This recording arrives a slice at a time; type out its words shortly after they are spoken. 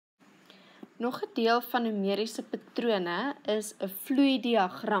Nog 'n deel van numeriese patrone is 'n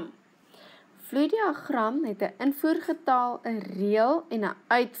vloeidiagram. Vloeidiagram het 'n invoergetal, 'n reël en 'n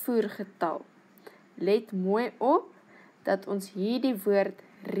uitvoergetal. Let mooi op dat ons hierdie woord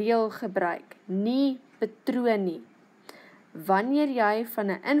reël gebruik, nie patroon nie. Wanneer jy van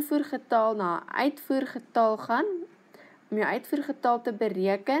 'n invoergetal na 'n uitvoergetal gaan, om jou uitvoergetal te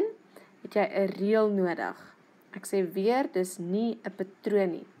bereken, het jy 'n reël nodig. Ek sê weer, dis nie 'n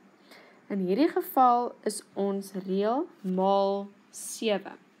patroon nie. In hierdie geval is ons reël maal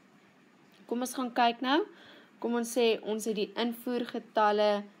 7. Kom ons gaan kyk nou. Kom ons sê ons het die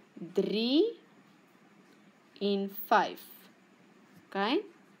invoergetalle 3 en 5. OK?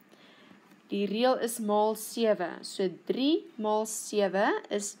 Die reël is maal 7. So 3 maal 7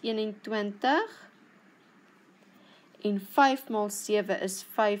 is 21 en 5 maal 7 is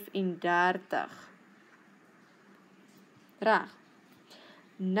 35. Reg.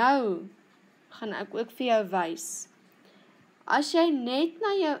 Nou gaan ek ook vir jou wys. As jy net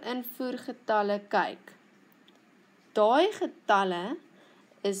na jou invoergetalle kyk, daai getalle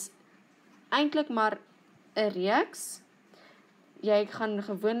is eintlik maar 'n reeks. Jy gaan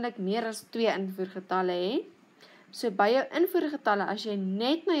gewoonlik meer as 2 invoergetalle hê. So by jou invoergetalle, as jy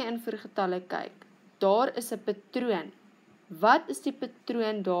net na jou invoergetalle kyk, daar is 'n patroon. Wat is die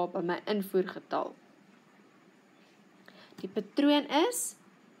patroon daar by my invoergetal? Die patroon is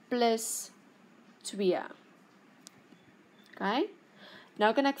plus 2. OK?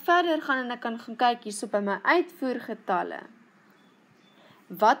 Nou kan ek verder gaan en ek kan gaan kyk hierso by my uitvoergetalle.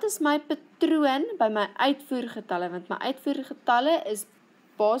 Wat is my patroon by my uitvoergetalle? Want my uitvoergetalle is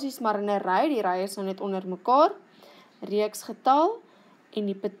basies maar in 'n ry, die rye is nou net onder mekaar, reeksgetal, en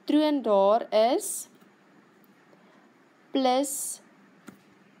die patroon daar is plus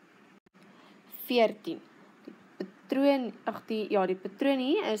 14. Die patroon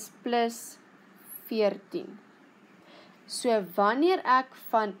hier is plus 14. So wanneer ek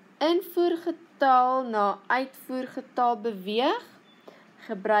van invoergetal na uitvoergetal beweeg,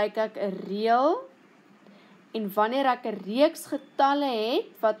 gebruik ek 'n reël, en wanneer ek 'n reeks getalle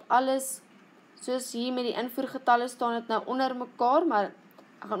het, wat alles, soos hier met die invoergetalle staan dit nou onder mekaar, maar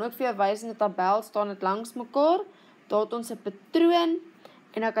ek gaan ook vir jou wys in die tabel staan dit langs mekaar, daar het ons 'n patroon,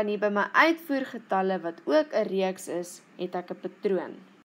 en ek kan hier by my uitvoergetalle, wat ook 'n reeks is, het ek 'n patroon.